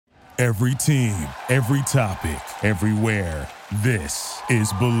Every team, every topic, everywhere. This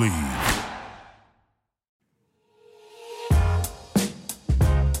is Believe.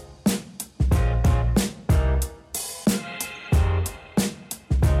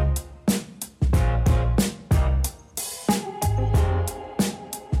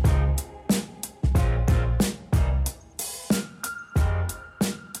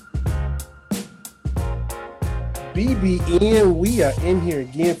 BBN, we are in here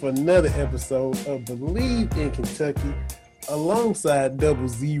again for another episode of Believe in Kentucky alongside Double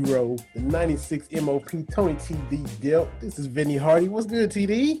Zero, the 96 MOP, Tony TD Delp. This is Vinny Hardy. What's good,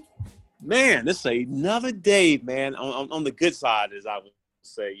 TD? Man, this is another day, man, on the good side, as I would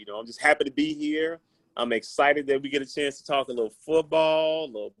say. You know, I'm just happy to be here. I'm excited that we get a chance to talk a little football, a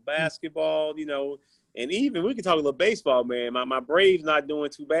little basketball, you know, and even we can talk a little baseball, man. My Braves not doing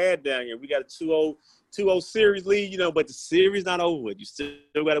too bad down here. We got a 2-0 series lead, you know, but the series not over with. You still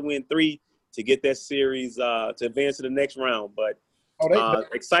got to win 3 to get that series to advance to the next round. But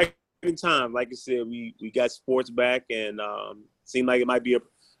exciting time. Like I said, we got sports back, and seemed like it might be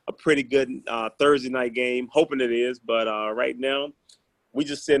a pretty good Thursday night game. Hoping it is, but right now we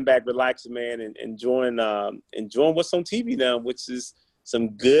just sitting back, relaxing, man, and enjoying what's on TV now, which is some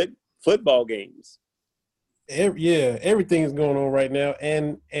good football games. Everything is going on right now,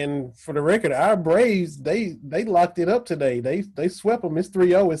 and for the record, our Braves they locked it up today. They swept them. It's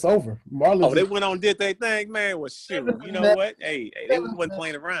 3-0. It's over. Marlins. They went on and did their thing, man. Well, shoot, you know what? Hey, they wasn't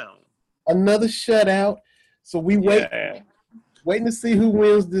playing around. Another shutout. So we waiting to see who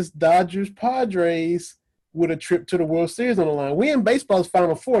wins this Dodgers Padres with a trip to the World Series on the line. We in baseball's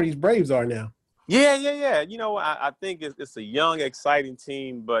Final Four. These Braves are now. Yeah. You know, I think it's a young, exciting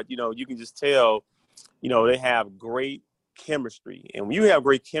team, but you know, you can just tell. You know, they have great chemistry. And when you have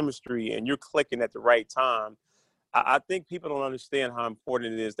great chemistry and you're clicking at the right time, I think people don't understand how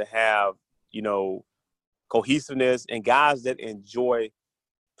important it is to have, you know, cohesiveness and guys that enjoy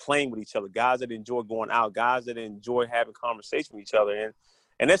playing with each other, guys that enjoy going out, guys that enjoy having conversation with each other.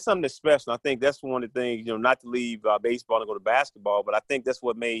 And that's something that's special. I think that's one of the things, you know, not to leave baseball and go to basketball, but I think that's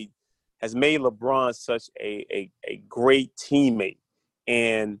what has made LeBron such a great teammate.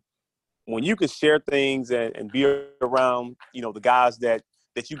 And when you can share things and be around, you know, the guys that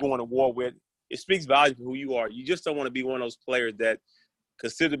you go into war with, it speaks volume for who you are. You just don't want to be one of those players that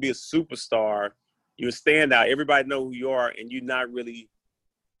consider to be a superstar. You're a standout. Everybody know who you are, and you're not really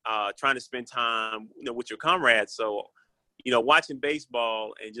trying to spend time, you know, with your comrades. So, you know, watching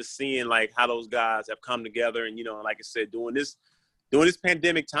baseball and just seeing like how those guys have come together, and you know, like I said, during this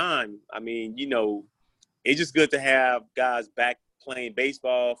pandemic time, I mean, you know, it's just good to have guys back playing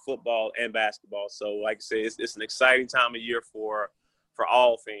baseball, football, and basketball. So, like I said, it's an exciting time of year for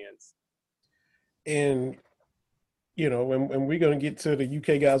all fans. And, you know, and we're going to get to the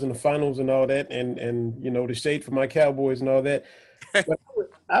UK guys in the finals and all that, and you know, the shade for my Cowboys and all that. But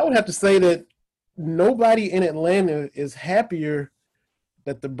I would have to say that nobody in Atlanta is happier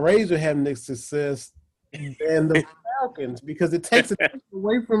that the Braves are having this success than the Falcons, because it takes it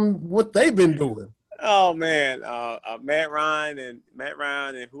away from what they've been doing. Oh man, Matt Ryan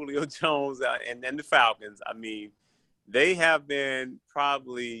and Julio Jones and the Falcons. I mean, they have been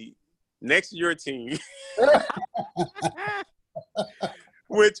probably next to your team,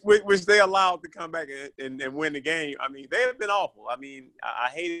 which they allowed to come back and win the game. I mean, they have been awful. I mean, I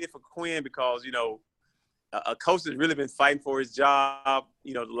hate it for Quinn because, you know, a coach has really been fighting for his job,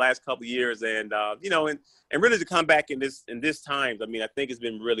 you know, the last couple of years, and you know, and really to come back in this times. I mean, I think it's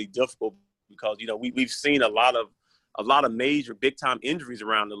been really difficult, because, you know, we've seen a lot of major big time injuries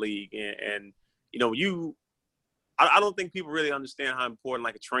around the league. And you know, I don't think people really understand how important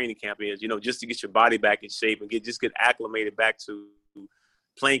like a training camp is, you know, just to get your body back in shape and get acclimated back to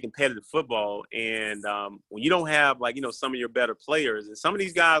playing competitive football. And when you don't have, like, you know, some of your better players, and some of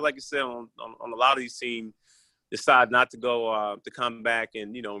these guys, like I said, on a lot of these teams decide not to go to come back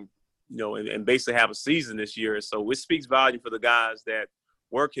and, you know, and basically have a season this year. So it speaks volume for the guys that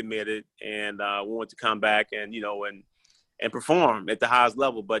were committed and wanted to come back and, you know, and perform at the highest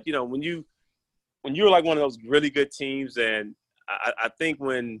level. But, you know, when you're like one of those really good teams, and I think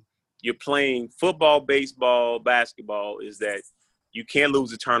when you're playing football, baseball, basketball, is that you can't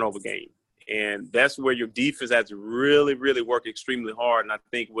lose a turnover game. And that's where your defense has to really, really work extremely hard. And I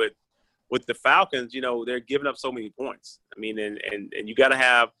think with the Falcons, you know, they're giving up so many points. I mean, and you got to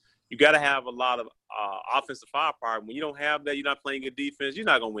have a lot of offensive firepower. When you don't have that, you're not playing good defense, you're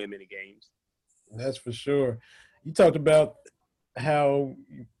not going to win many games. That's for sure. You talked about how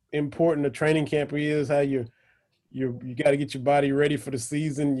important the training camp is, how you got to get your body ready for the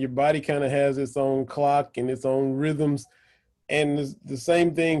season. Your body kind of has its own clock and its own rhythms. And the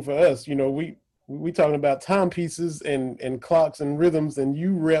same thing for us. You know, we talking about timepieces and clocks and rhythms, and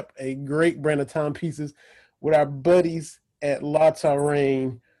you rep a great brand of timepieces with our buddies at La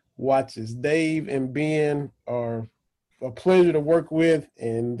Touraine Watches. Dave and Ben are a pleasure to work with,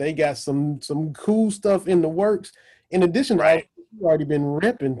 and they got some cool stuff in the works. In addition, Right. you've already been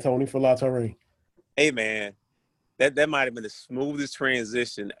repping, Tony, for La Touraine. Hey, man, that might have been the smoothest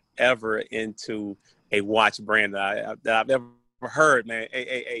transition ever into a watch brand that I've ever heard, man.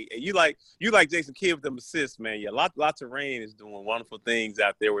 Hey, you like Jason Kidd with them assists, man. Yeah, lots of rain is doing wonderful things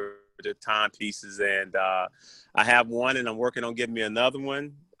out there with their timepieces, and I have one, and I'm working on getting me another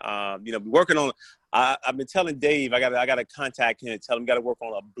one. Working on. I've been telling Dave I got to contact him and tell him got to work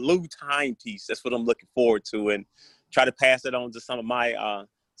on a blue timepiece. That's what I'm looking forward to, and try to pass it on to some of my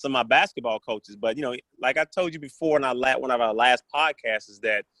basketball coaches. But, you know, like I told you before in one of our last podcasts, is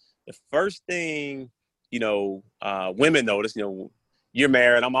that the first thing, women notice, you're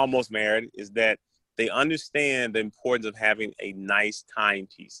married, I'm almost married, is that they understand the importance of having a nice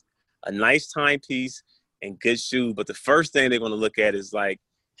timepiece and good shoes. But the first thing they're going to look at is like,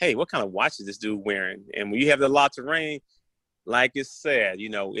 hey, what kind of watch is this dude wearing? And when you have the La Touraine, like it said,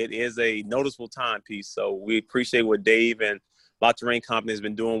 it is a noticeable timepiece. So we appreciate what Dave and La Touraine Company has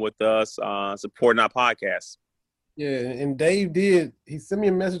been doing with us, supporting our podcast. Yeah, and Dave he sent me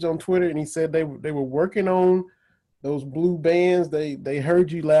a message on Twitter, and he said they were working on those blue bands. They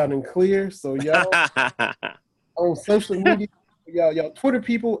heard you loud and clear. So y'all on social media, y'all Twitter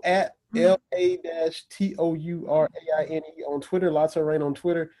people at LA-TOURAINE on Twitter, La Touraine on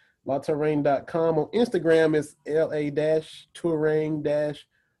Twitter, LaTouraine.com. On Instagram, it's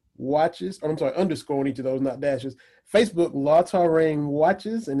LA-Touraine-watches. I'm sorry, underscore on each of those, not dashes. Facebook, La Touraine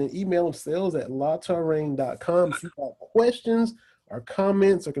Watches, and then email them sales at latouraine.com. If you have questions or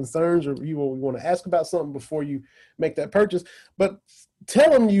comments or concerns, or you want to ask about something before you make that purchase, but tell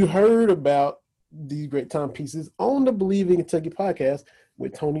them you heard about these great timepieces on the Believe in Kentucky podcast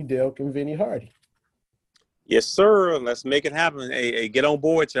with Tony Delk and Vinny Hardy. Yes, sir. Let's make it happen. Hey, get on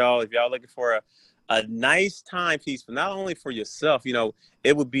board, y'all. If y'all looking for a nice timepiece, but not only for yourself,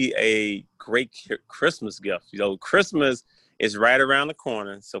 it would be a great Christmas gift. Christmas is right around the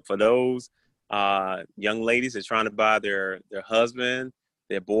corner. So for those young ladies that are trying to buy their husband,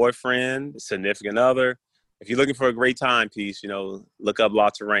 their boyfriend, significant other, if you're looking for a great timepiece, look up La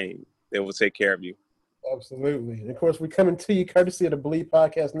Touraine. They will take care of you. Absolutely. And of course, we're coming to you courtesy of the Believe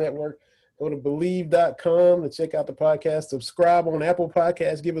Podcast Network. Go to Believe.com to check out the podcast. Subscribe on Apple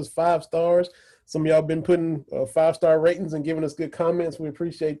Podcasts. Give us 5 stars. Some of y'all been putting 5-star ratings and giving us good comments. We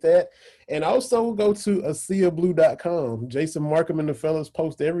appreciate that. And also go to AsiaBlue.com. Jason Markham and the fellas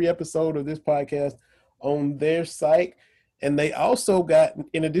post every episode of this podcast on their site. And they also got,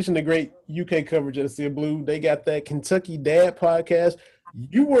 in addition to great UK coverage at Asia Blue, they got that Kentucky Dad podcast.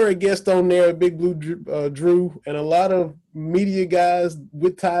 You were a guest on there, Big Blue Drew, and a lot of media guys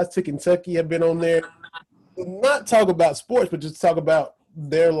with ties to Kentucky have been on there. Not talk about sports, but just talk about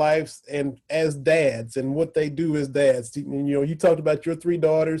their lives and as dads and what they do as dads. You talked about your 3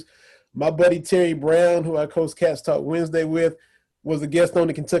 daughters. My buddy Terry Brown, who I host Cats Talk Wednesday with, was a guest on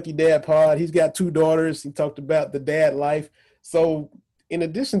the Kentucky Dad Pod. He's got 2 daughters. He talked about the dad life. So in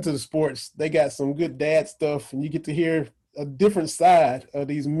addition to the sports, they got some good dad stuff, and you get to hear a different side of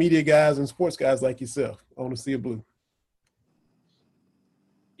these media guys and sports guys like yourself on Asia Blue.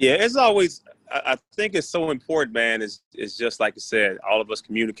 Yeah, it's always, I think it's so important, man. It's just like I said, all of us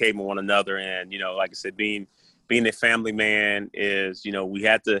communicating with one another. And, like I said, being a family man is, we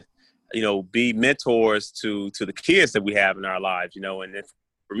have to, be mentors to the kids that we have in our lives, and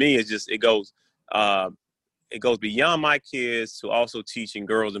for me, it's just, it goes beyond my kids to also teaching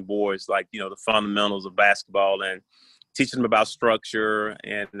girls and boys, like, the fundamentals of basketball and teaching them about structure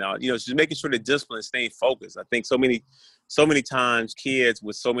and, just making sure they're disciplined and staying focused. I think so many times kids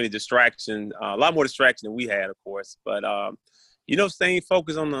with so many distractions, a lot more distraction than we had, of course, but, staying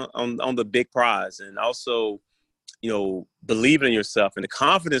focused on the big prize and also, believing in yourself. And the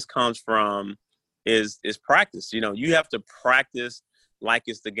confidence comes from is practice. You have to practice like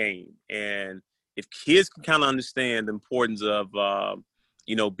it's the game. And if kids can kind of understand the importance of,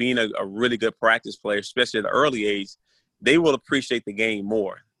 being a really good practice player, especially at an early age, they will appreciate the game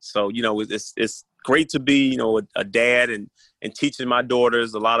more. So, it's great to be, a dad and teaching my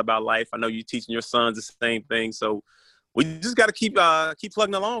daughters a lot about life. I know you're teaching your sons the same thing. So we just got to keep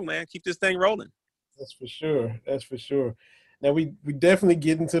plugging along, man. Keep this thing rolling. That's for sure. Now we definitely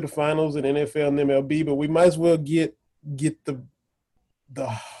get into the finals in NFL and MLB, but we might as well get the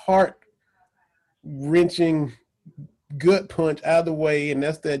heart wrenching gut punch out of the way, and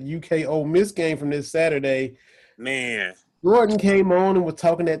that's that UK Ole Miss game from this Saturday. Man, Jordan came on and was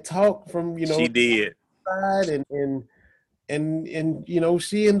talking that talk from She did. side, and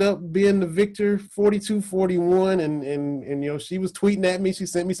she ended up being the victor 42-41, and she was tweeting at me. She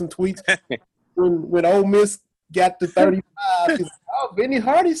sent me some tweets when Ole Miss got to 35. She's like, oh, Vinny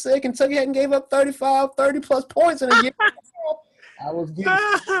Hardy said Kentucky hadn't gave up 30 plus points in a year. I was getting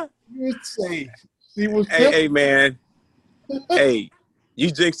say she was hey man. Hey,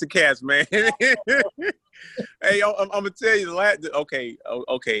 you jinx the Cats, man. Hey, I'm gonna tell you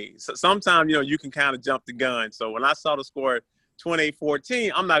okay. So sometimes you can kind of jump the gun. So when I saw the score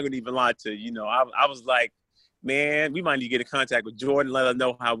 28-14, I'm not gonna even lie to you. I was like, man, we might need to get in contact with Jordan, let her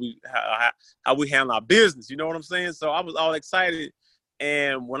know how we handle our business. You know what I'm saying? So I was all excited,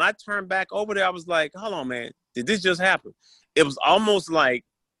 and when I turned back over there, I was like, hold on, man, did this just happen? It was almost like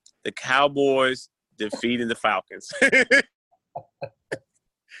the Cowboys defeating the Falcons.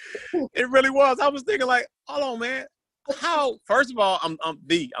 It really was. I was thinking like, hold on, man. How? First of all, I'm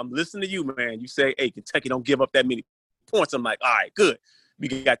listening to you, man. You say, hey, Kentucky don't give up that many points. I'm like, all right, good. We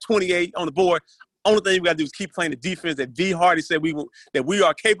got 28 on the board. Only thing we got to do is keep playing the defense that V. Hardy said that we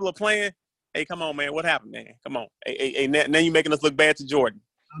are capable of playing. Hey, come on, man. What happened, man? Come on. Hey, now you're making us look bad to Jordan.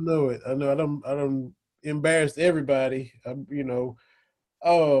 I know it. I don't embarrassed everybody.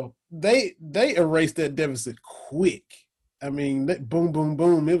 They erased that deficit quick. I mean, boom, boom,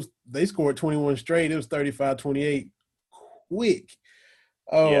 boom. They scored 21 straight. It was 35-28 quick.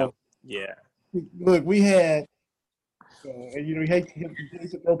 Yeah. Look, we had, you hate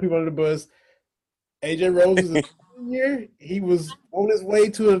to throw people under the bus. AJ Rose is a senior. He was on his way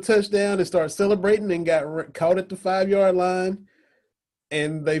to a touchdown and started celebrating and got caught at the 5-yard line.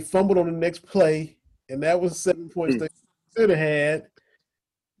 And they fumbled on the next play. And that was 7 points they should have had.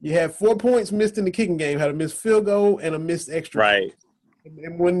 You had 4 points missed in the kicking game, had a missed field goal and a missed extra point.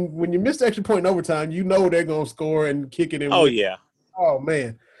 And when you miss the extra point in overtime, they're going to score and kick it in. Oh, yeah. Oh,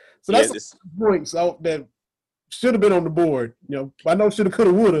 man. So that's points that should have been on the board. I know should have, could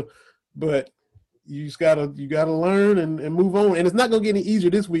have, would have, but you gotta learn and move on. And it's not going to get any easier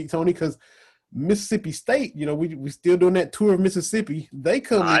this week, Tony, because Mississippi State, we still doing that tour of Mississippi. They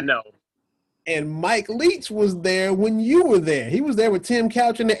come I know. And Mike Leach was there when you were there. He was there with Tim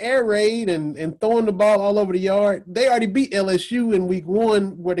Couch in the air raid and throwing the ball all over the yard. They already beat LSU in week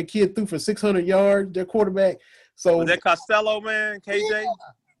 1 where the kid threw for 600 yards, their quarterback. So was that Costello, man, KJ?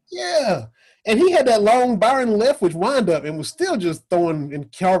 Yeah. And he had that long Byron Leftwich windup and was still just throwing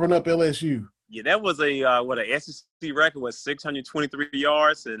and carving up LSU. Yeah, that was an SEC record with 623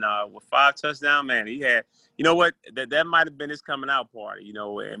 yards and with 5 touchdowns. Man, he had, that might have been his coming out party,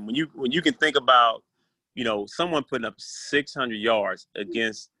 And when you can think about, someone putting up 600 yards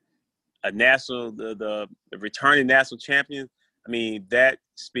against a the returning national champion, I mean, that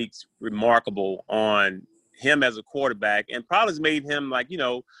speaks remarkable on him as a quarterback, and probably has made him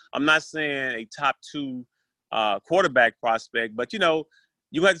I'm not saying a top 2 quarterback prospect, but you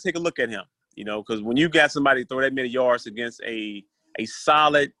have to take a look at him. Because when you got somebody throw that many yards against a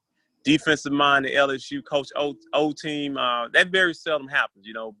solid defensive-minded LSU Coach O team, that very seldom happens,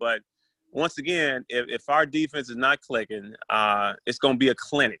 But once again, if our defense is not clicking, it's going to be a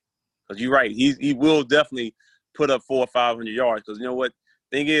clinic. Because you're right, he will definitely put up 400 or 500 yards. Because you know what?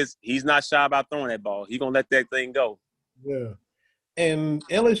 Thing is, he's not shy about throwing that ball. He's going to let that thing go. Yeah. And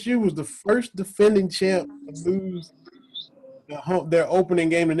LSU was the first defending champ to lose their opening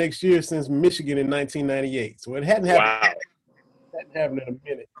game the next year since Michigan in 1998. So it hadn't happened. Wow. It hadn't happened in a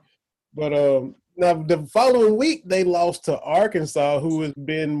minute. But now the following week they lost to Arkansas, who has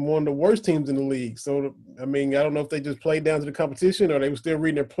been one of the worst teams in the league. So I mean, I don't know if they just played down to the competition or they were still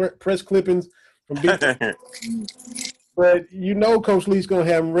reading their press clippings from Big Ten. But Coach Lee's going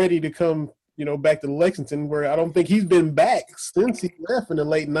to have him ready to come, back to Lexington, where I don't think he's been back since he left in the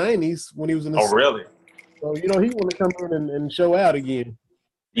late 90s when he was in the Oh, really? So, he want to come in and show out again.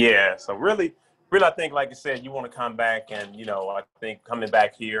 Yeah. So really, I think, like you said, you want to come back and, I think coming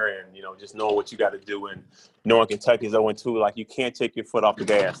back here and, just knowing what you got to do and knowing Kentucky's 0-2, like you can't take your foot off the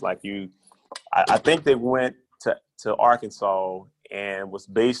gas. Like I think they went to Arkansas and was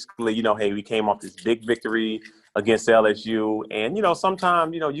basically, hey, we came off this big victory against LSU. And,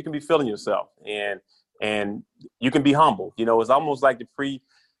 sometimes, you can be feeling yourself and you can be humble. It's almost like the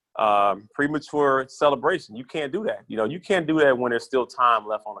premature celebration. You can't do that. You can't do that when there's still time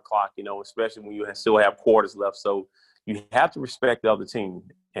left on the clock, especially when you still have quarters left. So you have to respect the other team.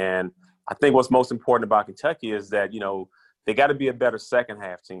 And I think what's most important about Kentucky is that, they got to be a better second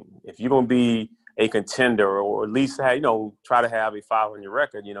half team. If you're going to be a contender or at least have, try to have a 500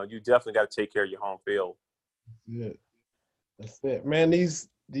 record, you definitely got to take care of your home field. Good. That's it, man. These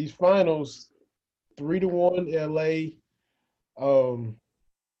finals, 3-1 LA,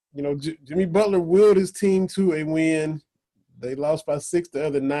 Jimmy Butler willed his team to a win. They lost by 6 the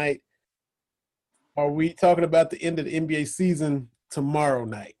other night. Are we talking about the end of the NBA season tomorrow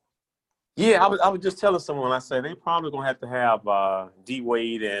night? Yeah, I was just telling someone. I said they probably gonna have to have D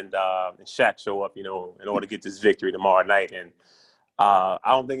Wade and Shaq show up, in order to get this victory tomorrow night. And I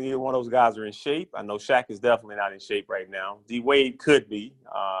don't think either one of those guys are in shape. I know Shaq is definitely not in shape right now. D Wade could be,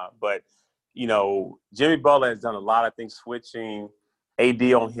 but Jimmy Butler has done a lot of things, switching AD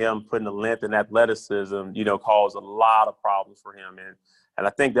on him, putting the length and athleticism, caused a lot of problems for him. And I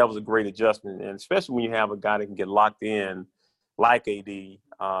think that was a great adjustment, and especially when you have a guy that can get locked in like AD,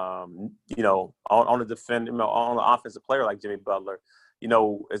 on the defender, on the offensive player like Jimmy Butler.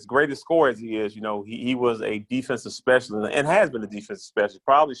 As great a scorer as he is, he was a defensive specialist and has been a defensive specialist.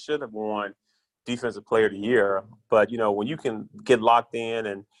 Probably should have won Defensive Player of the Year. But, when you can get locked in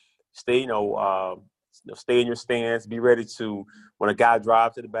and stay, stay in your stance, be ready to, when a guy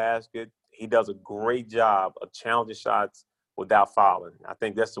drives to the basket, he does a great job of challenging shots without fouling. I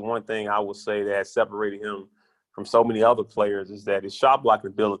think that's the one thing I would say that has separated him from so many other players, is that his shot blocking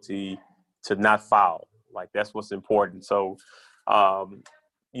ability to not foul. Like, that's what's important. So,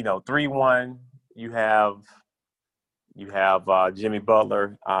 3-1, you have Jimmy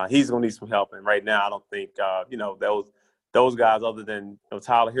Butler. He's going to need some help. And right now, I don't think, those guys, other than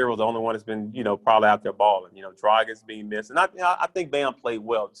Tyler Hero, the only one that's been, probably out there balling. Dragic being missed. And I think Bam played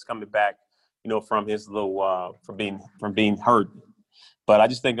well, just coming back, from his little from being hurt. But I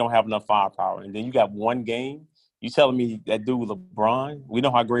just think they don't have enough firepower. And then you got one game. You telling me that dude LeBron, we know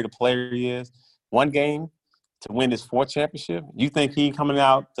how great a player he is. One game to win his 4th championship. You think he coming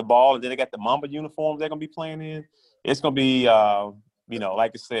out to ball, and then they got the Mamba uniforms they're gonna be playing in? It's gonna be,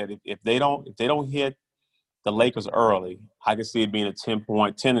 like I said, if they don't hit the Lakers early, I can see it being a 10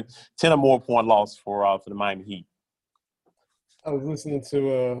 or more point loss for the Miami Heat. I was listening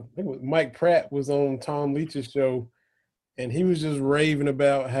to I think it was Mike Pratt was on Tom Leach's show, and he was just raving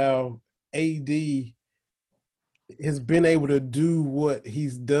about how AD has been able to do what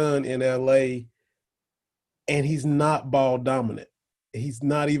he's done in LA, and he's not ball dominant. He's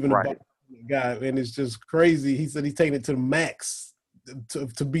not even right. a ball guy, and it's just crazy. He said he's taking it to the max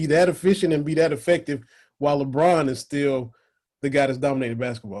to be that efficient and be that effective, while LeBron is still the guy that's dominating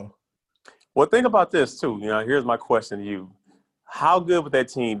basketball. Well, think about this too. Here's my question to you: how good would that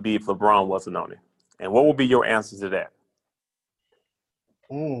team be if LeBron wasn't on it? And what would be your answer to that?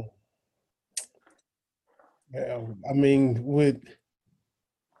 Yeah, I mean,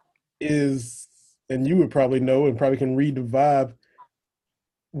 and you would probably know and probably can read the vibe.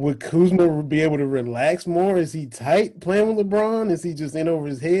 Would Kuzma be able to relax more? Is he tight playing with LeBron? Is he just in over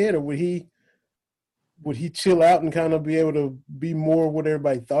his head, or would he chill out and kind of be able to be more what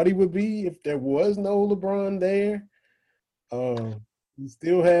everybody thought he would be if there was no LeBron there? You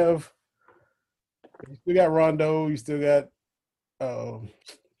still got Rondo. You still got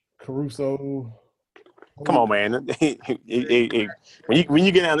Caruso. Come on, man. When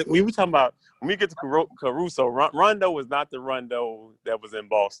we get to Caruso, Rondo was not the Rondo that was in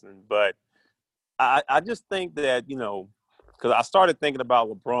Boston. But I just think that, because I started thinking about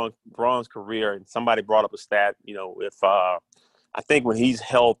LeBron's career, and somebody brought up a stat, if I think when he's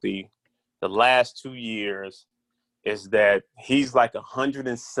healthy, the last 2 years is that he's like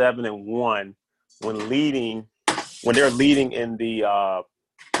 107-1 when they're leading in the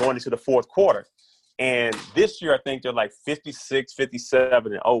going into the fourth quarter. And this year, I think they're like 56,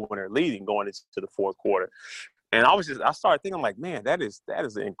 57-0 when they're leading going into the fourth quarter. And I started thinking, like, man, that is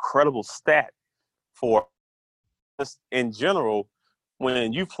an incredible stat for us in general.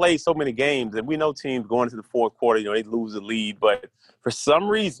 When you play so many games, and we know teams going into the fourth quarter, they lose the lead, but for some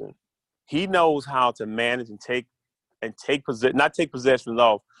reason, he knows how to manage and not take possessions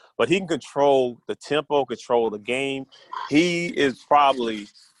off, but he can control the tempo, control the game. He is probably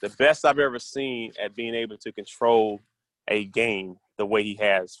the best I've ever seen at being able to control a game the way he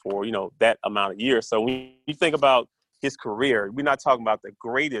has for, that amount of years. So when you think about his career, we're not talking about the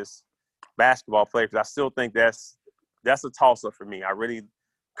greatest basketball player, because I still think that's a toss-up for me.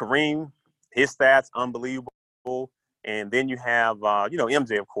 Kareem, his stats, unbelievable. And then you have,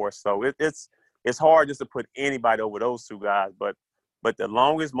 MJ, of course. So it's hard just to put anybody over those two guys. But the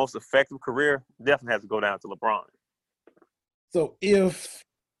longest, most effective career definitely has to go down to LeBron. So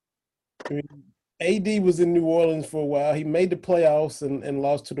AD was in New Orleans for a while. He made the playoffs and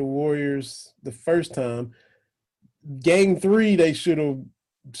lost to the Warriors the first time. Game 3, they should have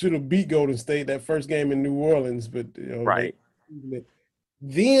beat Golden State that first game in New Orleans, but right.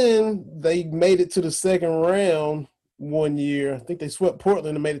 Then they made it to the second round one year. I think they swept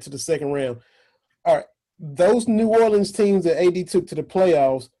Portland and made it to the second round. All right, those New Orleans teams that AD took to the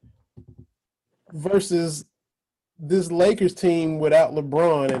playoffs versus this Lakers team without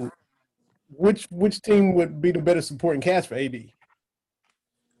LeBron, and which team would be the better supporting cast for AD?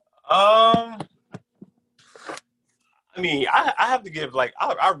 I mean, I have to give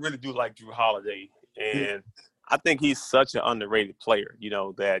I really do like Drew Holiday, and I think he's such an underrated player.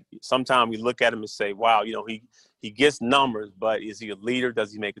 That sometimes we look at him and say, "Wow, he gets numbers, but is he a leader?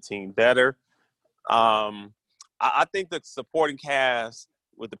 Does he make a team better?" I think the supporting cast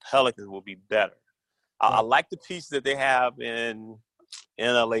with the Pelicans will be better. I like the pieces that they have in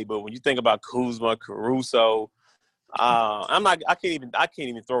LA, but when you think about Kuzma, Caruso, I can't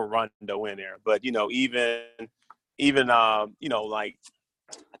even throw Rondo in there. But even like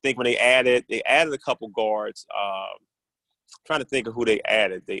I think when they added a couple guards. Trying to think of who they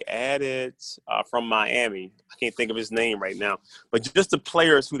added. They added from Miami. I can't think of his name right now. But just the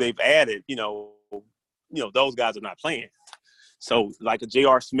players who they've added, those guys are not playing. So like a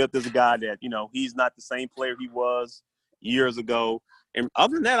J.R. Smith is a guy that, he's not the same player he was years ago. And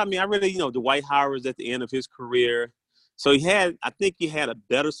other than that, I mean, I really, Dwight Howard's at the end of his career. So I think he had a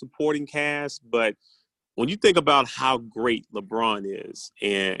better supporting cast. But when you think about how great LeBron is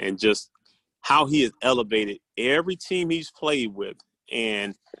and just how he has elevated every team he's played with,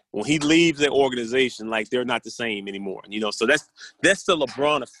 and when he leaves their organization, like they're not the same anymore. So that's the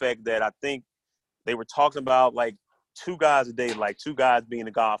LeBron effect that I think they were talking about, like two guys a day, like two guys being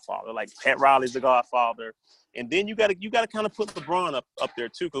the godfather, like Pat Riley's the godfather. And then you gotta kind of put LeBron up there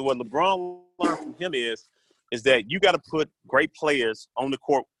too, because what LeBron learned from him is that you got to put great players on the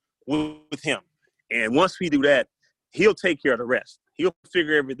court with him. And once we do that, he'll take care of the rest. He'll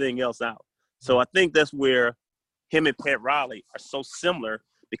figure everything else out. So I think that's where him and Pat Riley are so similar,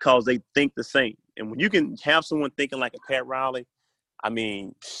 because they think the same. And when you can have someone thinking like a Pat Riley, I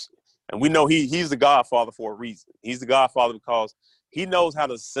mean, and we know he's the godfather for a reason. He's the godfather because he knows how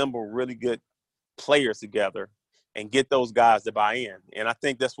to assemble really good players together and get those guys to buy in. And I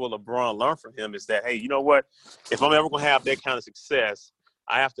think that's what LeBron learned from him, is that, hey, you know what? If I'm ever going to have that kind of success,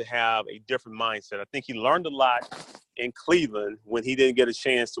 I have to have a different mindset. I think he learned a lot in Cleveland when he didn't get a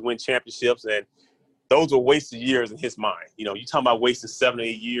chance to win championships, and those were wasted years in his mind. You talking about wasting 7 or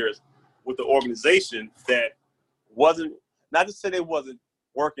 8 years with the organization that wasn't, not to say they wasn't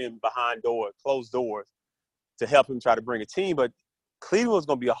working behind closed doors to help him try to bring a team, but Cleveland was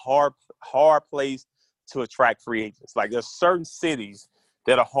going to be a hard place to attract free agents. Like, there's certain cities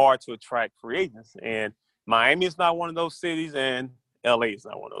that are hard to attract free agents, and Miami is not one of those cities, and LA is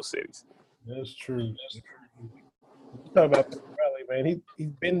not one of those cities. That's true. You talk about Riley, man.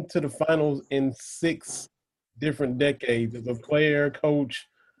 He's been to the finals in 6 different decades as a player, coach,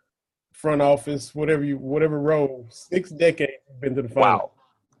 front office, whatever role. 6 decades he's been to the finals.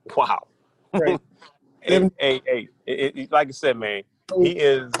 Wow. Right. Hey, like I said, man, he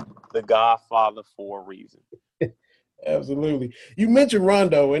is the godfather for a reason. Absolutely. You mentioned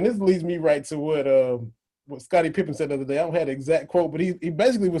Rondo, and this leads me right to what Scottie Pippen said the other day. I don't have the exact quote, but he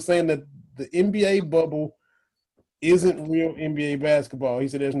basically was saying that the NBA bubble isn't real NBA basketball. He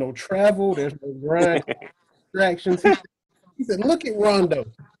said there's no travel, there's no grind, distractions. He said, look at Rondo.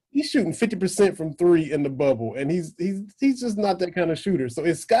 He's shooting 50% from 3 in the bubble, and he's just not that kind of shooter. So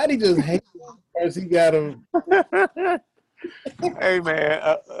is Scottie just hating, or is he got a Hey,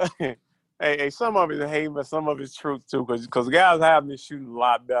 man. Hey, some of it is hate, but some of it's truth too, because guys have been shooting a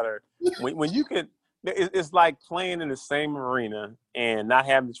lot better. When you can, it's like playing in the same arena and not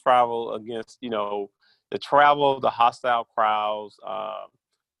having to travel against, the travel, the hostile crowds,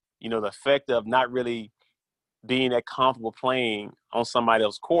 the effect of not really being that comfortable playing on somebody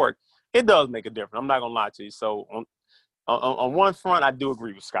else's court. It does make a difference. I'm not gonna lie to you. So on one front, I do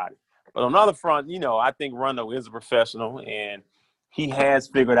agree with Scottie, but on another front, I think Rondo is a professional, and he has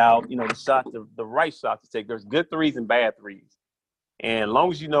figured out, the right shot to take. There's good threes and bad threes. And as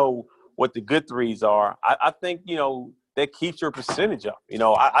long as you know what the good threes are, I think, that keeps your percentage up.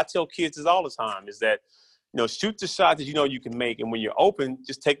 I tell kids this all the time, is that, shoot the shot that you can make. And when you're open,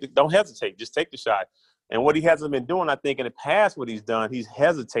 just don't hesitate. Just take the shot. And what he hasn't been doing, I think in the past, what he's done, he's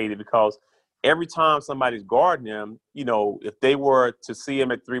hesitated because every time somebody's guarding him, if they were to see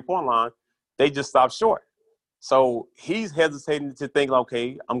him at the 3-point line, they just stop short. So he's hesitating to think,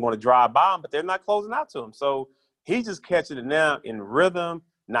 okay, I'm going to drive by him, but they're not closing out to him. So he's just catching it now in rhythm,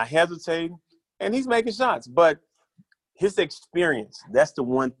 not hesitating, and he's making shots. But his experience, that's the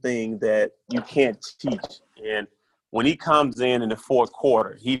one thing that you can't teach. And when he comes in the fourth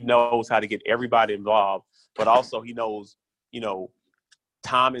quarter, he knows how to get everybody involved, but also he knows,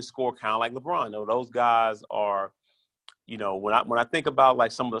 time and score count like LeBron. Those guys are when I think about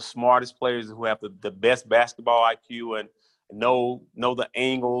like some of the smartest players who have the best basketball IQ and know the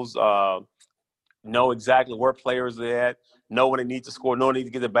angles, know exactly where players are at, know when they need to score, know when they need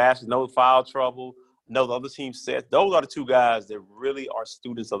to get the basket, know foul trouble, know the other team sets. Those are the two guys that really are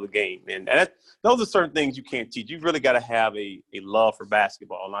students of the game. And those are certain things you can't teach. You really got to have a love for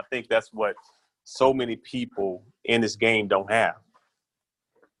basketball. And I think that's what so many people in this game don't have.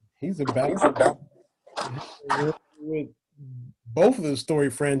 He's about with both of the story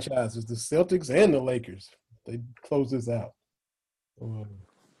franchises, the Celtics and the Lakers. They close this out.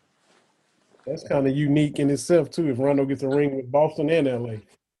 That's kind of unique in itself too. If Rondo gets a ring with Boston and LA.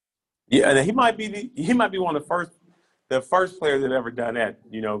 Yeah, and he might be one of the first players that ever done that.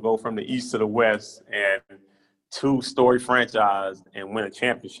 Go from the East to the West and two-story franchise and win a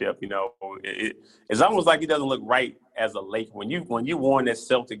championship. It's almost like he doesn't look right as a Laker when you worn that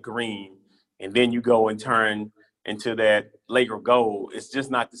Celtic green and then you go and turn into that Laker gold. It's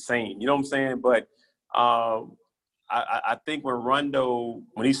just not the same. You know what I'm saying? But I think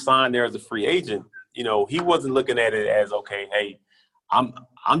when he signed there as a free agent, he wasn't looking at it as, okay, hey,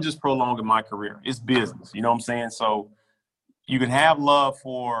 I'm just prolonging my career. It's business. You know what I'm saying? So you can have love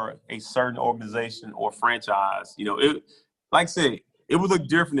for a certain organization or franchise. Like I said, it would look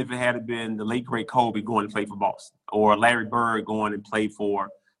different if it had been the late great Kobe going to play for Boston, or Larry Bird going and play for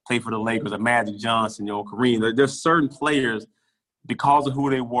the Lakers, or Magic Johnson, Kareem. There's certain players, because of who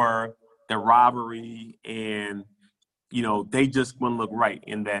they were, their rivalry, and they just wouldn't look right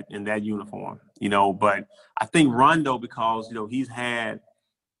in that uniform. But I think Rondo, because he's had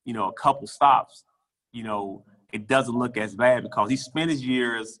a couple stops, it doesn't look as bad because he spent his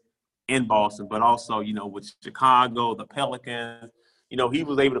years in Boston, but also with Chicago, the Pelicans. He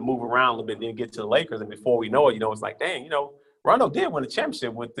was able to move around a little bit and then get to the Lakers. And before we know it, it's like, dang, Rondo did win a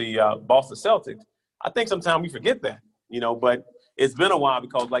championship with the Boston Celtics. I think sometimes we forget that, but it's been a while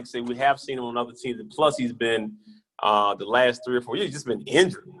because, like I say, we have seen him on other teams. And plus, he's been the last 3 or 4 years, he's just been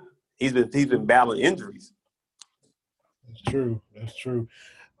injured. He's been battling injuries. That's true.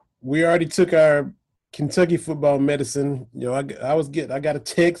 We already took our Kentucky football medicine. I got a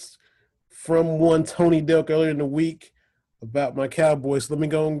text from one Tony Delk earlier in the week about my Cowboys. Let me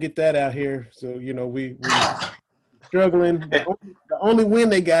go and get that out here. So, we struggling. The only win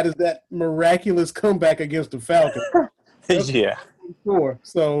they got is that miraculous comeback against the Falcons. Yeah. Sure.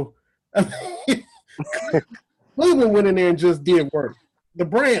 So, Cleveland went in there and just did work. The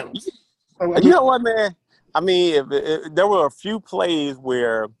Browns. You know what, man? I mean, if there were a few plays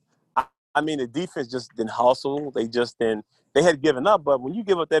where, the defense just didn't hustle. They just didn't. They had given up. But when you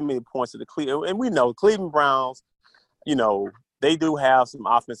give up that many points to the Cleveland, and we know Cleveland Browns, they do have some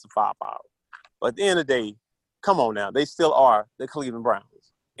offensive firepower. But at the end of the day, come on now, they still are the Cleveland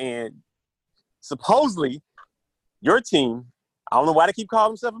Browns. And supposedly, your team, I don't know why they keep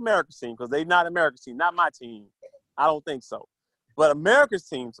calling themselves America's team, because they're not America's team, not my team. I don't think so. But America's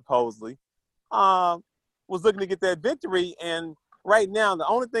team, supposedly, was looking to get that victory. And right now, the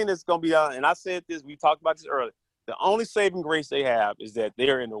only thing that's going to be and I said this, we talked about this earlier, the only saving grace they have is that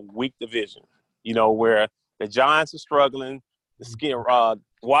they're in a weak division, where the Giants are struggling,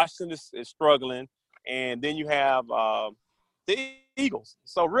 Washington is struggling, and then you have the Eagles.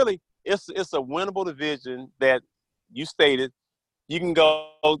 So really, it's a winnable division that you stated. You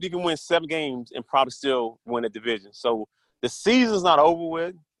can win 7 games and probably still win a division. So the season's not over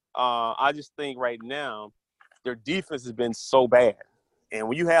with. I just think right now their defense has been so bad. And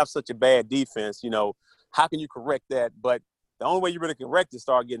when you have such a bad defense, how can you correct that? But the only way you really can correct it is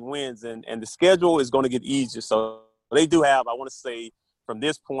start getting wins. And the schedule is going to get easier. So they do have, I want to say, from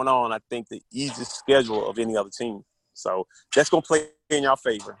this point on, I think the easiest schedule of any other team. So that's going to play in your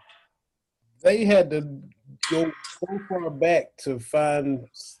favor. They had to go so far back to find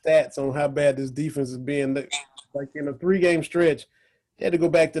stats on how bad this defense is being. Like in a 3-game stretch, they had to go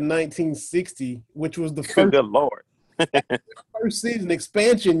back to 1960, which was the first, good Lord. first season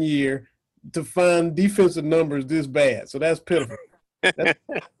expansion year to find defensive numbers this bad. So that's pitiful.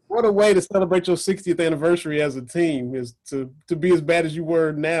 What a way to celebrate your 60th anniversary as a team is to be as bad as you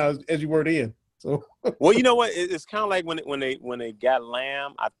were now as you were then. So well, you know what? It's kind of like when they got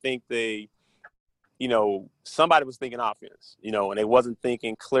Lamb. I think they, somebody was thinking offense, and they wasn't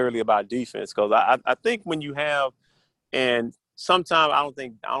thinking clearly about defense. Because I think when you have, and sometimes I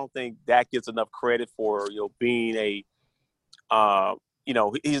don't think Dak gets enough credit for being a,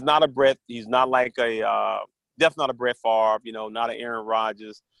 he's not a Brett. He's not like a definitely not a Brett Favre. Not an Aaron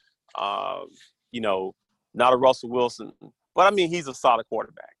Rodgers. Not a Russell Wilson. But he's a solid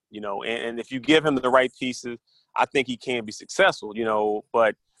quarterback. And if you give him the right pieces, I think he can be successful.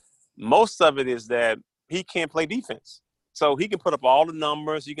 But most of it is that he can't play defense. So he can put up all the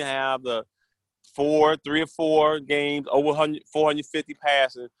numbers. You can have the 3 or 4 games, over 100, 450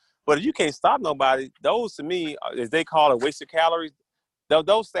 passing. But if you can't stop nobody, those to me, as they call it, wasted calories,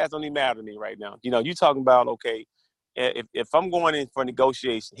 those stats don't even matter to me right now. You know, you're talking about, okay, if I'm going in for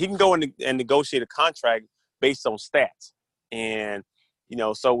negotiation, he can go in and negotiate a contract based on stats. And, you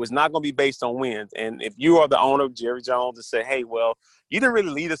know, so it's not going to be based on wins. And if you are the owner of Jerry Jones and say, hey, well, you didn't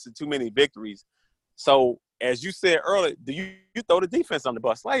really lead us to too many victories. So as you said earlier, do you throw the defense on the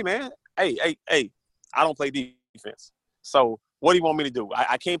bus? Like, man, hey, I don't play defense. So what do you want me to do?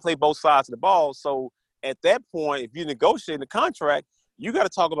 I can't play both sides of the ball. So at that point, if you negotiate the contract, you got to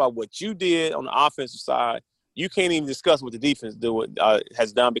talk about what you did on the offensive side. You can't even discuss what the defense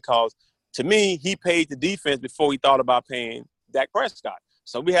has done, because to me, he paid the defense before he thought about paying Dak Prescott.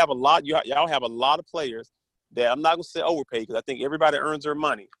 So we have a lot. Y'all have a lot of players that I'm not going to say overpaid, because I think everybody earns their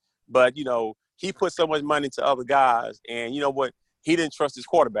money. But, you know, he put so much money into other guys, and you know what? He didn't trust his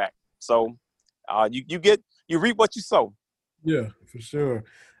quarterback. So you reap what you sow. Yeah, for sure.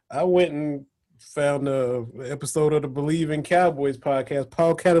 I went and found a episode of the Believe in Cowboys podcast.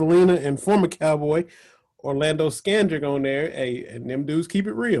 Paul Catalina and former Cowboy Orlando Scandrick on there. Hey, and them dudes keep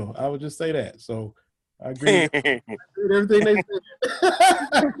it real. I would just say that. So I agree with everything they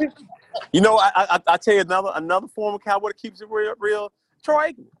said. You know, I tell you another former Cowboy that keeps it real,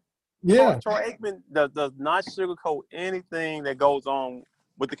 Troy Aikman. Yeah. Troy Aikman does not sugarcoat anything that goes on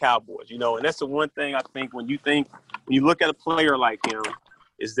with the Cowboys, you know, and that's the one thing I think when you look at a player like him,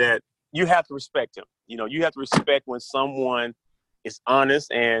 is that you have to respect him. You know, you have to respect when someone is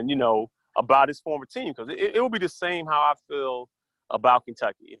honest and, you know, about his former team, because it will be the same how I feel about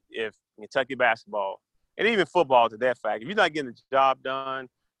Kentucky. If Kentucky basketball and even football, to that fact, if you're not getting the job done,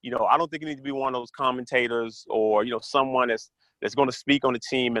 you know, I don't think you need to be one of those commentators or, you know, someone that's going to speak on the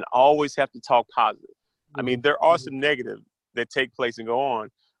team and always have to talk positive. I mean, there are some negatives that take place and go on,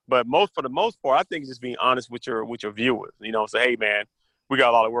 but for the most part, I think it's just being honest with your viewers. You know, say, hey man, we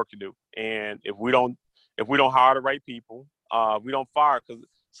got a lot of work to do, and if we don't hire the right people, we don't fire. Because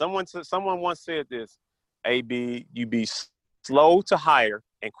someone once said this, AB, you be slow to hire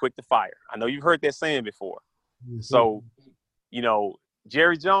and quick to fire. I know you've heard that saying before. Mm-hmm. So, you know,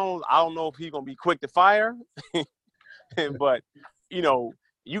 Jerry Jones, I don't know if he's gonna be quick to fire, but you know,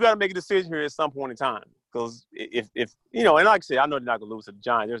 you got to make a decision here at some point in time. Because if you know, and like I said, I know they're not gonna lose to the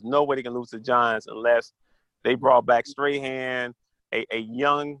Giants. There's no way they can lose to the Giants unless they brought back Strahan, a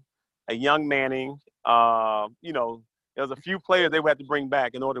young Manning. You know, there's a few players they would have to bring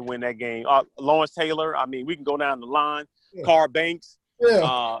back in order to win that game. Lawrence Taylor. I mean, we can go down the line. Yeah. Carr Banks.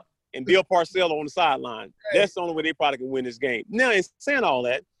 Yeah. And Bill Parcells on the sideline. Right. That's the only way they probably can win this game. Now, in saying all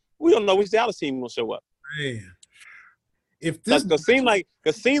that, we don't know which Dallas team will show up. Man. If this seem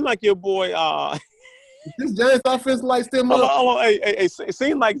like your boy this Giants offense lights them up. It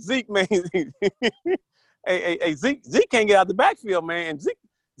seems like Zeke, man. Zeke can't get out the backfield, man. And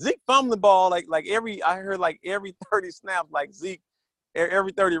Zeke fumbling the ball like every 30 snaps, like Zeke,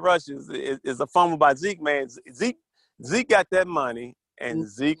 every 30 rushes is a fumble by Zeke, man. Zeke got that money, and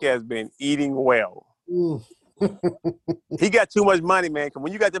Zeke has been eating well. He got too much money, man. Because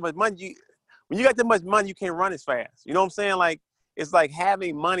when you got that much money, you can't run as fast. You know what I'm saying? Like, it's like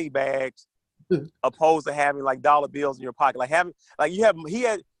having money bags opposed to having like dollar bills in your pocket.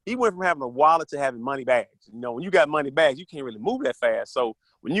 He went from having a wallet to having money bags. You know, when you got money bags, you can't really move that fast. So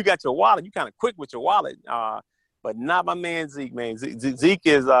when you got your wallet, you kind of quick with your wallet. But not my man Zeke, man. Zeke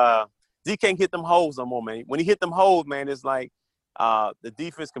can't hit them holes no more, man. When he hit them holes, man, it's like the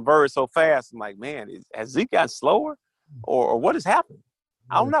defense converts so fast. I'm like, man, has Zeke got slower, or what has happened?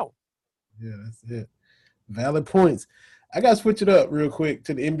 I don't know. Yeah, that's it. Valid points. I got to switch it up real quick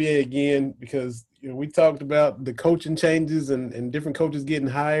to the NBA again, because you know we talked about the coaching changes and different coaches getting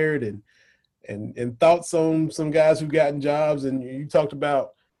hired and thoughts on some guys who've gotten jobs. And you talked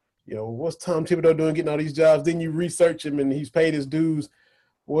about, you know, what's Tom Thibodeau doing getting all these jobs? Then you research him and he's paid his dues.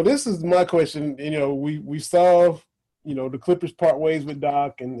 Well, this is my question. You know, we saw, you know, the Clippers part ways with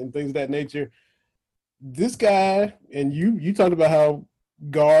Doc and things of that nature. This guy, and you talked about how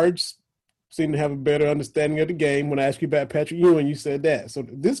guards seem to have a better understanding of the game. When I asked you about Patrick Ewing, you said that. So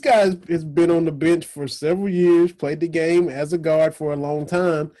this guy has been on the bench for several years, played the game as a guard for a long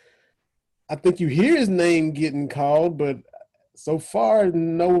time. I think you hear his name getting called, but so far,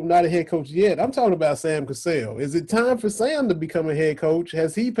 no, not a head coach yet. I'm talking about Sam Cassell. Is it time for Sam to become a head coach?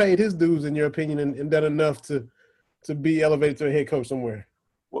 Has he paid his dues, in your opinion, and done enough to be elevated to a head coach somewhere?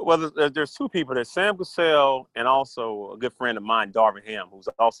 Well, there's two people. There's Sam Cassell and also a good friend of mine, Darvin Ham, who's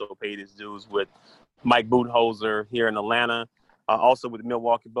also paid his dues with Mike Budenholzer here in Atlanta, also with the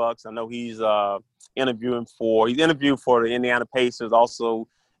Milwaukee Bucks. I know he's he's interviewed for the Indiana Pacers, also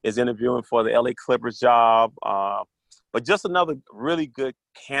is interviewing for the LA Clippers job. But just another really good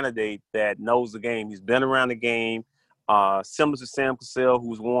candidate that knows the game. He's been around the game, similar to Sam Cassell,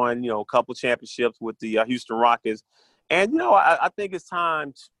 who's won, a couple championships with the Houston Rockets. And, I think it's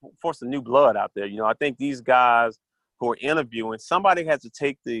time for some new blood out there. I think these guys who are interviewing, somebody has to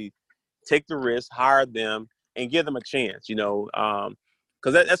take the risk, hire them, and give them a chance, because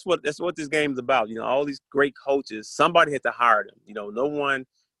that's what this game is about. All these great coaches, somebody had to hire them. No one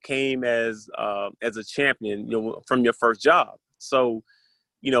came as a champion, from your first job. So,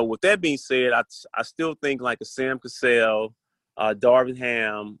 with that being said, I still think like a Sam Cassell, Darvin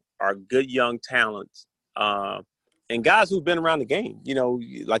Ham are good young talents, and guys who've been around the game.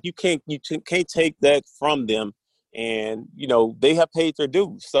 Like you can't take that from them, and they have paid their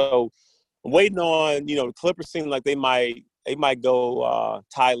dues. So I'm waiting on the Clippers seem like they might go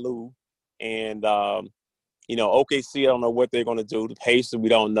Ty Lue, and OKC, I don't know what they're going to do. The Pacers, we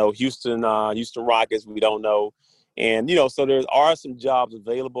don't know. Houston Rockets, we don't know. And, so there are some jobs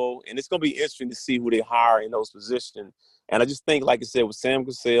available, and it's going to be interesting to see who they hire in those positions. And I just think, like I said, with Sam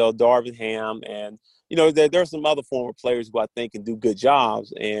Cassell, Darvin Ham, and, there are some other former players who I think can do good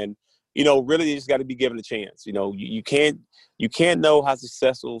jobs. And, really you just got to be given a chance. You can't know how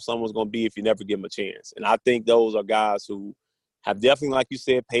successful someone's going to be if you never give them a chance. And I think those are guys who have definitely, like you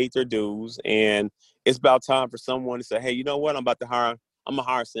said, paid their dues. And it's about time for someone to say, hey, you know what? I'm going to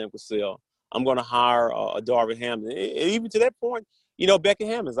hire Sam Cassell. I'm going to hire a Darvin Ham. And even to that point, Becky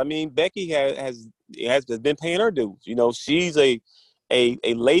Hammons. I mean, Becky has been paying her dues. She's a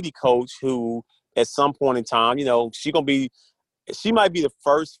lady coach who at some point in time, she might be the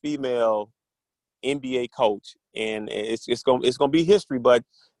first female NBA coach, and it's going to be history. But,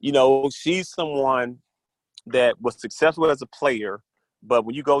 she's someone that was successful as a player, but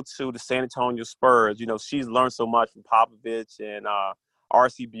when you go to the San Antonio Spurs, she's learned so much from Popovich and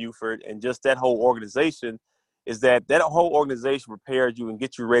R.C. Buford, and just that whole organization is that whole organization prepares you and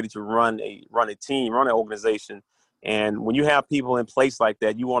gets you ready to run a team, run an organization. And when you have people in place like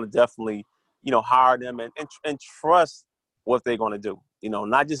that, you want to definitely, hire them and trust what they're going to do.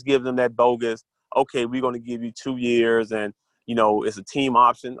 Not just give them that bogus, okay, we're going to give you 2 years and, it's a team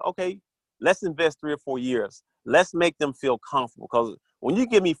option. Okay, let's invest 3 or 4 years. Let's make them feel comfortable, because when you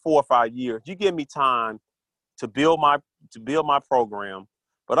give me 4 or 5 years, you give me time to build my program,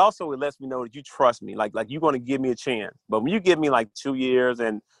 but also it lets me know that you trust me, like you're going to give me a chance. But when you give me like 2 years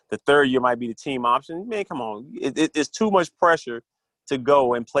and the third year might be the team option, man, come on, it's too much pressure to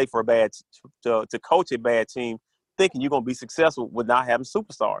go and play for to coach a bad team, thinking you're going to be successful with not having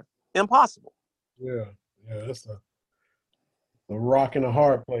superstars. Impossible. Yeah, that's a rock and a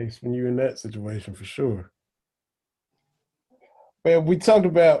hard place when you're in that situation, for sure. Well, we talked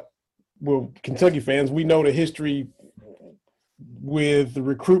about, Kentucky fans, we know the history with the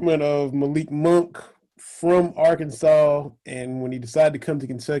recruitment of Malik Monk from Arkansas, and when he decided to come to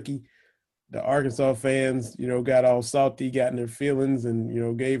Kentucky, the Arkansas fans, got all salty, got in their feelings,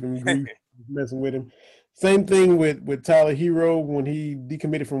 and gave him grief, messing with him. Same thing with Tyler Hero when he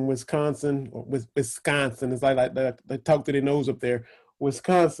decommitted from Wisconsin. It's like they talk to their nose up there,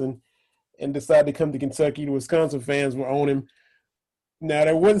 Wisconsin, and decided to come to Kentucky. The Wisconsin fans were on him. Now,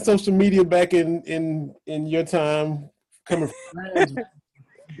 there wasn't social media back in your time coming from fans,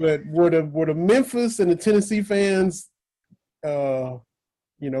 but were the Memphis and the Tennessee fans,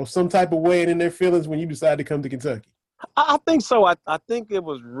 some type of way in their feelings when you decided to come to Kentucky? I think so. I think it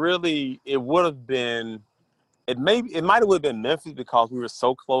would have been, it might have been Memphis because we were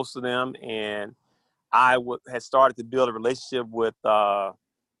so close to them, and I had started to build a relationship with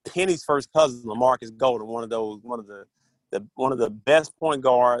Penny's first cousin, LaMarcus Golden, one of the best point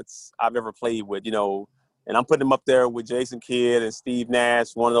guards I've ever played with, and I'm putting him up there with Jason Kidd and Steve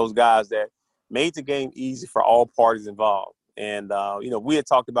Nash, one of those guys that made the game easy for all parties involved. And, we had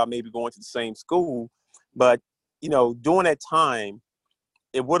talked about maybe going to the same school, but, during that time,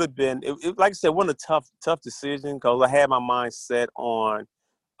 it would have been, like I said, wasn't a tough decision, because I had my mind set on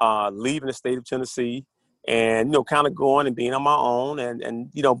leaving the state of Tennessee and, kind of going and being on my own.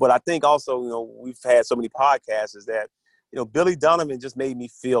 And but I think also, we've had so many podcasts is that, Billy Donovan just made me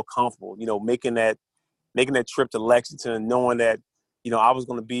feel comfortable, making that trip to Lexington, knowing that, I was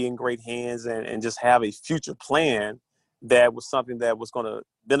going to be in great hands and just have a future plan that was something that was going to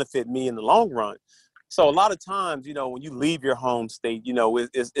benefit me in the long run. So a lot of times, when you leave your home state,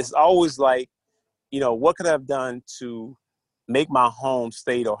 it's always like, what could I have done to make my home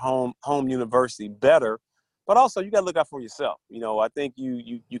state or home university better? But also, you got to look out for yourself. I think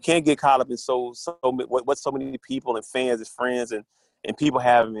you can't get caught up in what so many people and fans and friends and and people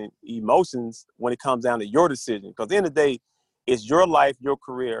having emotions when it comes down to your decision. Because at the end of the day, it's your life, your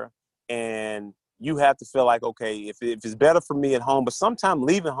career, and you have to feel like, okay, if it's better for me at home, but sometimes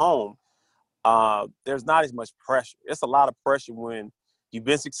leaving home, there's not as much pressure. It's a lot of pressure when you've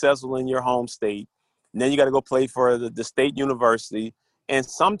been successful in your home state, and then you got to go play for the state university. And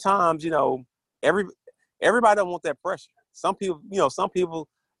sometimes, everybody don't want that pressure. Some people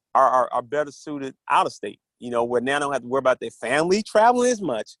are better suited out of state, where now they don't have to worry about their family traveling as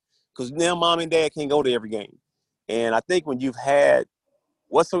much because now mom and dad can't go to every game. And I think when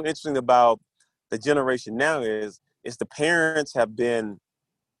what's so interesting about the generation now is the parents have been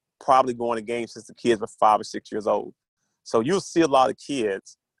probably going to games since the kids were 5 or 6 years old. So you'll see a lot of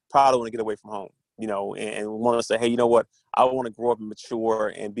kids probably want to get away from home, and want to say, hey, you know what? I want to grow up and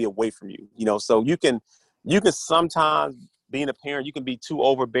mature and be away from you, So you can sometimes, being a parent, you can be too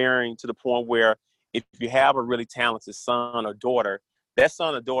overbearing to the point where if you have a really talented son or daughter, that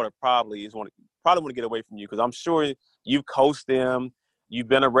son or daughter probably want to get away from you, because I'm sure you've coached them, you've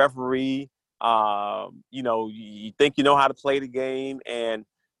been a referee, you think you know how to play the game, and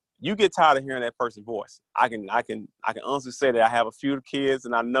you get tired of hearing that person's voice. I can honestly say that I have a few kids,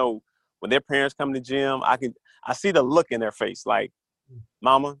 and I know when their parents come to the gym, I see the look in their face, like,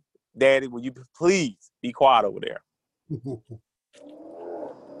 Mama, Daddy, will you please be quiet over there?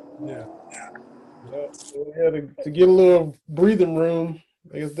 Yeah. To get a little breathing room,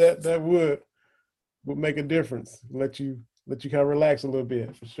 I guess that would make a difference. Let you kind of relax a little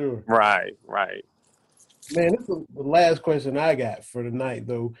bit, for sure. Right. Man, this is the last question I got for tonight,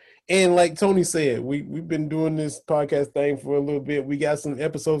 though. And like Tony said, we've been doing this podcast thing for a little bit. We got some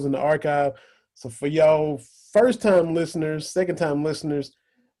episodes in the archive. So for y'all first-time listeners, second-time listeners,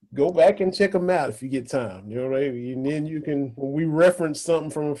 go back and check them out if you get time. Right? And then you can, when we reference something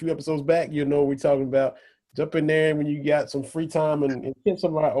from a few episodes back, what we're talking about. Jump in there when you got some free time and catch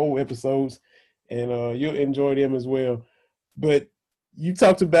some of our old episodes, and you'll enjoy them as well. But you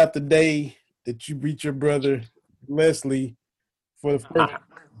talked about the day that you beat your brother Leslie for the first time.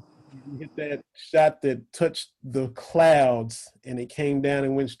 You hit that shot that touched the clouds and it came down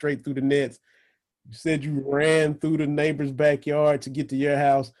and went straight through the nets. You said you ran through the neighbor's backyard to get to your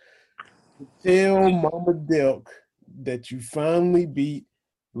house. Tell Mama Delk that you finally beat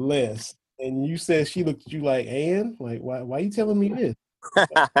Les. And you said she looked at you like, Ann, like, why are you telling me this?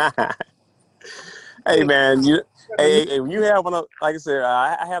 Hey, man, when you have one of, like I said,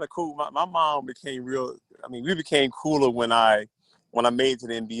 I had a cool, my mom became real, we became cooler when I made it to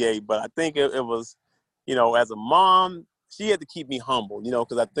the NBA, but I think it was, as a mom, she had to keep me humble,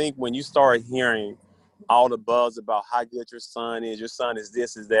 because I think when you start hearing all the buzz about how good your son is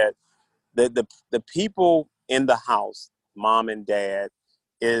this, is that, the people in the house, mom and dad,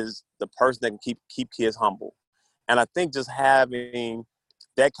 is the person that can keep kids humble. And I think just having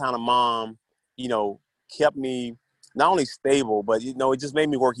that kind of mom, kept me not only stable, but, it just made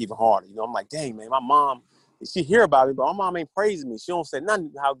me work even harder. I'm like, dang, man, my mom, she hear about me, but my mom ain't praising me. She don't say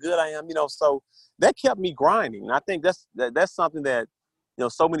nothing how good I am, so that kept me grinding. And I think that's something that,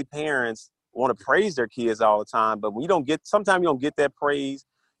 so many parents want to praise their kids all the time, but when sometimes you don't get that praise,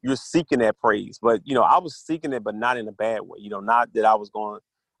 you're seeking that praise. But, I was seeking it, but not in a bad way, not that I was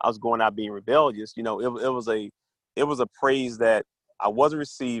going out being rebellious. It was a praise that I wasn't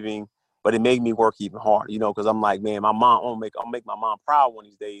receiving, but it made me work even harder, because I'm like, man, I'll make my mom proud one of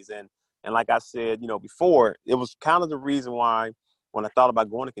these days. And like I said, before, it was kind of the reason why when I thought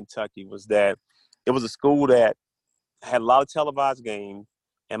about going to Kentucky was that it was a school that had a lot of televised games,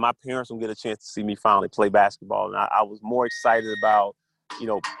 and my parents would get a chance to see me finally play basketball. And I was more excited about,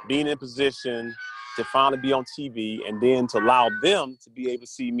 being in position to finally be on TV, and then to allow them to be able to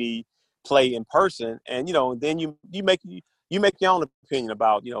see me play in person. And, then you make your own opinion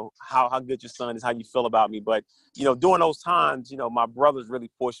about, how good your son is, how you feel about me. But, during those times, my brothers really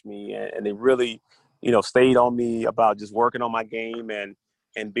pushed me, and they really, stayed on me about just working on my game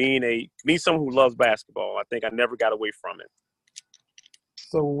and being someone who loves basketball. I think I never got away from it.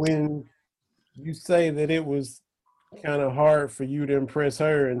 So when you say that it was kind of hard for you to impress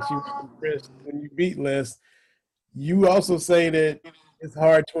her and she was impressed when you beat Les, you also say that it's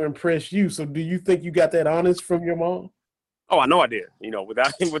hard to impress you. So do you think you got that honest from your mom? Oh, I know I did,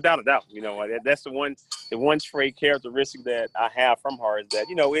 without a doubt. That's the one trait characteristic that I have from her, is that,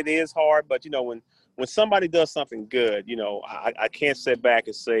 it is hard, but, when somebody does something good, I can't sit back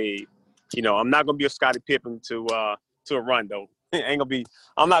and say, I'm not going to be a Scottie Pippen to a Rondo. I'm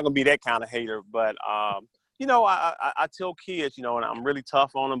not going to be that kind of hater, but, I tell kids, and I'm really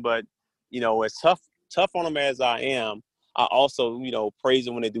tough on them, but, as tough on them as I am, I also, praise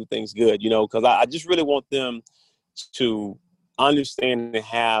them when they do things good, because I just really want them to understand and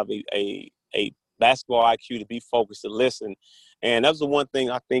have a basketball IQ to be focused, to listen. And that was the one thing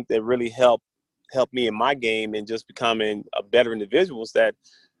I think that really helped me in my game and just becoming a better individual, is that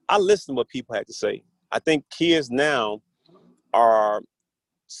I listened to what people had to say. I think kids now are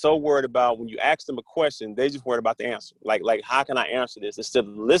so worried about, when you ask them a question, they just worried about the answer. Like how can I answer this? Instead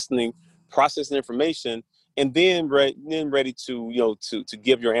of listening, processing information, and then ready to, to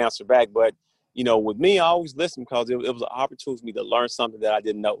give your answer back. But, with me, I always listen because it was an opportunity for me to learn something that I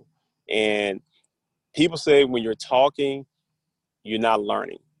didn't know. And people say when you're talking, you're not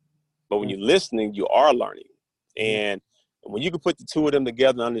learning. But when you're listening, you are learning. And when you can put the two of them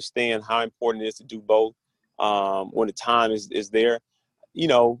together and understand how important it is to do both, when the time is there,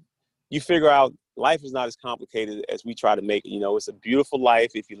 you figure out life is not as complicated as we try to make it. It's a beautiful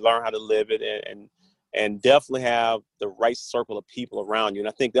life if you learn how to live it, and definitely have the right circle of people around you. And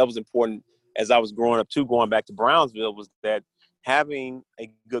I think that was important as I was growing up too, going back to Brownsville, was that having a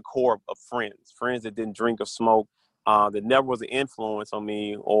good core of friends that didn't drink or smoke, that never was an influence on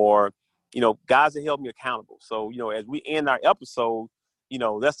me, or, guys that held me accountable. So, as we end our episode,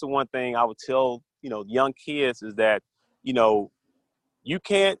 that's the one thing I would tell, young kids, is that, you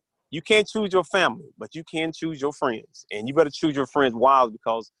can't choose your family, but you can choose your friends. And you better choose your friends wisely,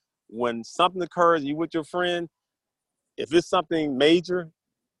 because when something occurs and you with your friend, if it's something major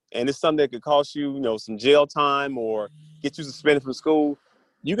and it's something that could cost you, some jail time or get you suspended from school,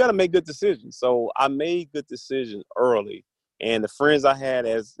 you got to make good decisions. So I made good decisions early. And the friends I had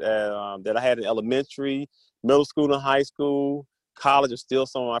that I had in elementary, middle school, and high school, college, are still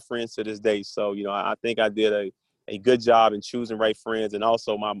some of my friends to this day. So, I think I did a good job in choosing right friends. And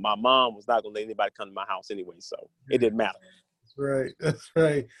also my mom was not going to let anybody come to my house anyway. So it didn't matter. That's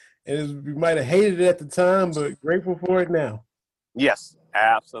right. And we might have hated it at the time, but grateful for it now. Yes,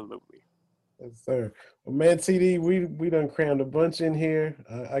 absolutely. Yes, sir. Well, man, TD, we done crammed a bunch in here.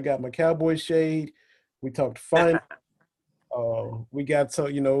 I got my cowboy shade. We talked fine. We got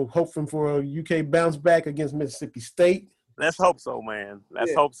hoping for a UK bounce back against Mississippi State. Let's hope so, man.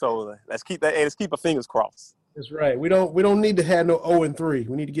 Let's hope so. Let's keep our fingers crossed. That's right. We don't need to have no 0-3.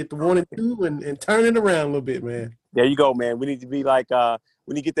 We need to get the 1-2 and turn it around a little bit, man. There you go, man. We need to be like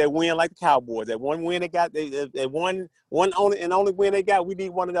we need to get that win like the Cowboys. That one win they got, that one only win they got. We need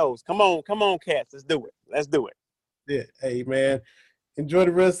one of those. Come on, Cats. Let's do it. Yeah. Hey, man. Enjoy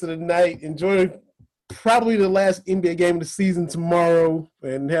the rest of the night. Enjoy probably the last NBA game of the season tomorrow,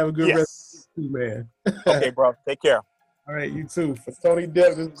 and have a good rest of the week, man. Okay, bro. Take care. All right, you too. For Tony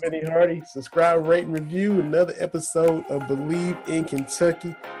Depp, this is Benny Hardy. Subscribe, rate, and review another episode of Believe in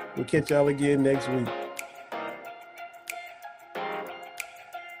Kentucky. We'll catch y'all again next week.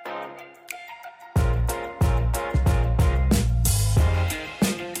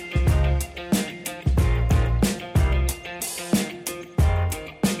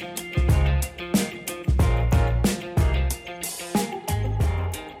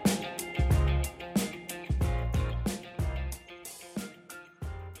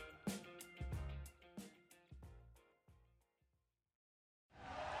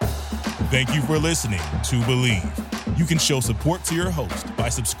 Thank you for listening to Believe. You can show support to your host by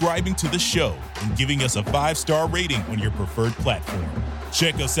subscribing to the show and giving us a 5-star rating on your preferred platform.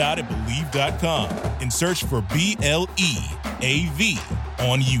 Check us out at Believe.com and search for BLEAV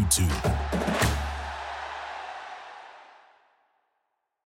on YouTube.